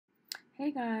Hey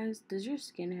guys, does your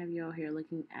skin have your hair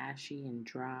looking ashy and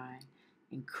dry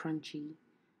and crunchy?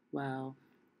 Well,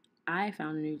 I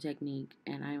found a new technique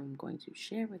and I am going to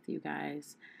share with you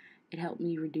guys. It helped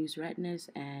me reduce redness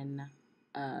and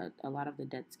a lot of the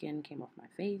dead skin came off my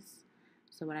face.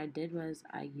 So, what I did was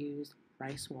I used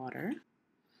rice water.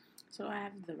 So, I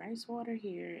have the rice water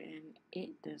here and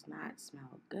it does not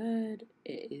smell good.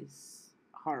 It is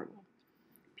horrible,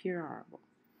 pure horrible.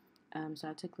 So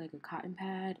I took like a cotton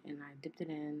pad and I dipped it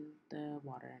in the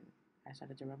water and I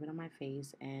started to rub it on my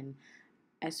face. And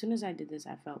as soon as I did this,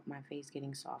 I felt my face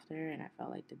getting softer and I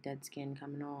felt like the dead skin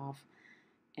coming off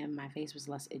and my face was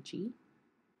less itchy.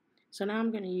 So now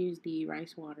I'm going to use the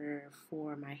rice water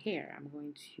for my hair. I'm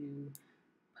going to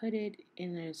put it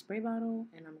in a spray bottle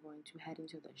and I'm going to head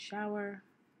into the shower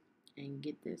and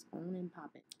get this on and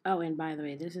pop it. Oh, and by the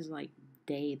way, this is like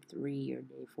day 3 or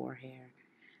day 4 hair.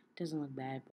 Doesn't look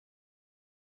bad.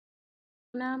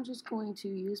 Now I'm just going to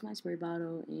use my spray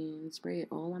bottle and spray it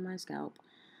all on my scalp.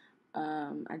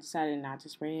 I decided not to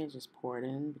spray it, just pour it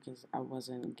in because I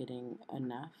wasn't getting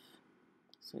enough.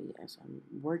 So yes, I'm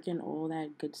working all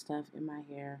that good stuff in my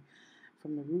hair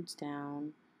from the roots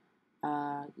down.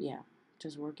 Yeah,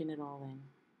 just working it all in,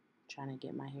 trying to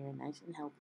get my hair nice and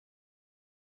healthy.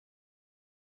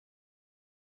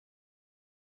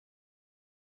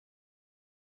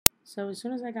 So as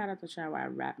soon as I got out the shower, I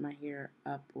wrapped my hair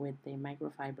up with a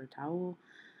microfiber towel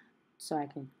so I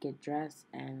can get dressed,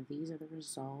 and these are the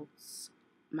results.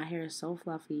 My hair is so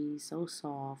fluffy, so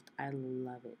soft. I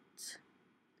love it.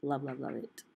 Love, love, love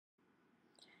it.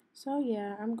 So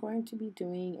yeah, I'm going to be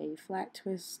doing a flat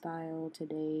twist style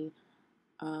today.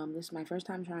 This is my first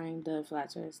time trying the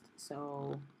flat twist,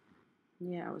 so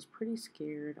yeah, I was pretty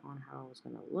scared on how it was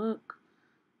gonna look,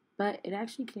 but it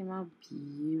actually came out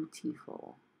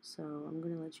beautiful. So I'm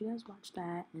gonna let you guys watch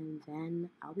that, and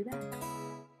then I'll be back.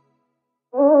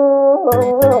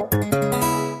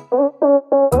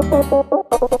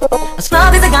 A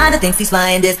scrub is a guy that thinks he's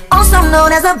flying this, also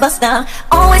known as a buster.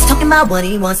 Always talking about what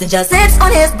he wants and just sits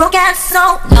on his broke ass.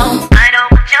 No, no, I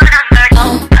don't want your number.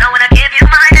 No, I don't wanna give you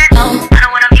mine. No, I don't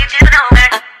wanna meet you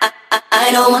nowhere. I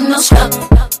don't want no scrub.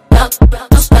 No scrub.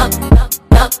 No scrub.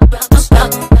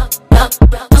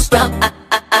 No scrub.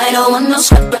 I don't want no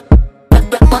scrub.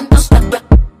 Want no scrub.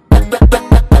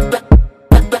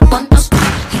 Want no scrub.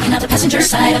 Hanging out the passenger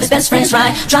side of his best friend's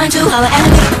ride, trying to holler at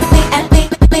me.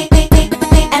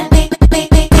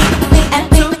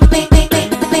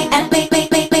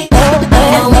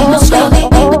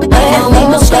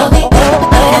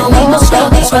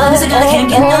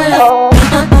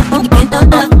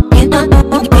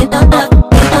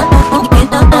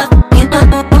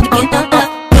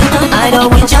 I don't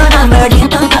want your number,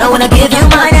 I don't wanna give you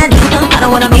mine, and I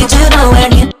don't wanna meet you nowhere.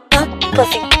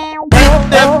 Pussy.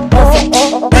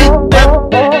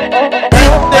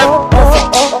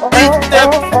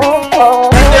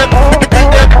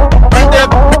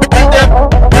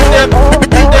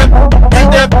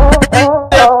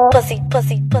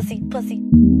 Pussy, pussy, pussy.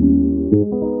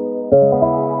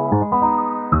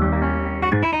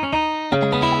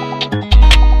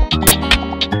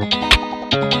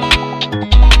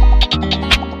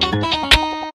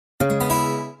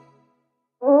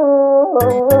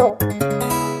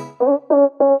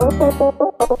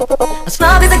 A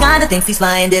scrub is a guy that thinks he's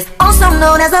flying this, also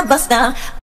known as a buster.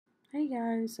 Hey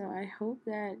guys, so I hope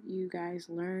that you guys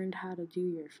learned how to do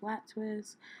your flat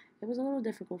twist. It was a little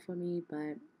difficult for me,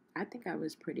 but I think I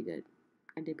was pretty good.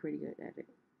 I did pretty good at it.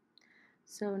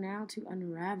 So now to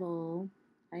unravel,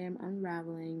 I am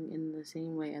unraveling in the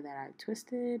same way that I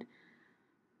twisted.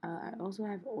 I also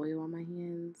have oil on my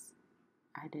hands.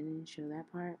 I didn't show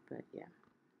that part, but yeah.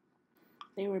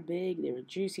 They were big, they were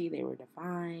juicy, they were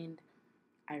defined.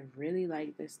 I really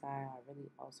like this style. I really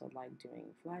also like doing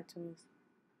flat twists.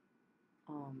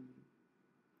 Um,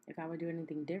 if I would do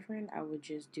anything different, I would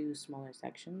just do smaller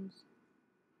sections,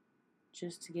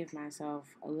 just to give myself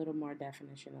a little more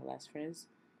definition and less frizz.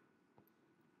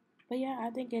 But yeah,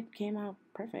 I think it came out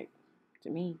perfect to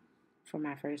me for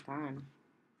my first time.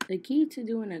 The key to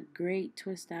doing a great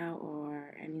twist out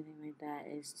or anything like that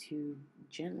is to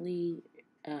gently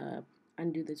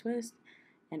undo the twist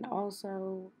and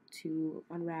also to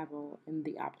unravel in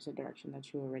the opposite direction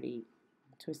that you already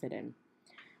twisted in.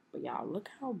 But y'all, look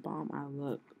how bomb I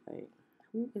look. Like,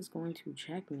 who is going to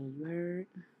check me? You heard?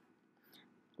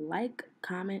 Like,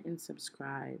 comment, and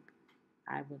subscribe.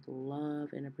 I would love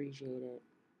and appreciate it.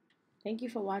 Thank you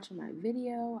for watching my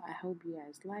video. I hope you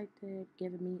guys liked it.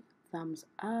 Give me a thumbs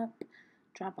up.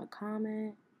 Drop a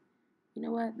comment. You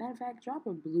know what? Matter of fact, drop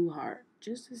a blue heart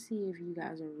just to see if you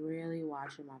guys are really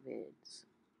watching my vids.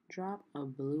 Drop a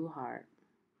blue heart.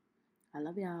 I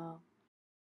love y'all.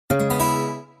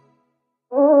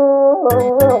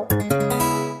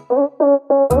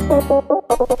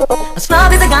 A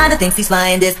scrub is a guy that thinks he's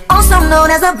flying this, also known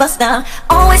as a buster.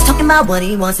 Always talking about what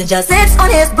he wants and just sits on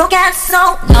his broke ass. So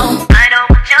no, I don't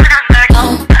want your number.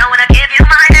 No, I don't wanna give you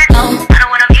mine. No, I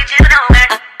don't wanna meet you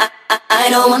nowhere. I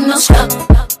don't want no scrub.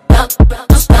 No scrub.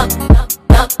 No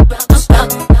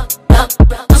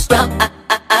scrub.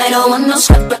 I don't want no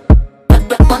scrub.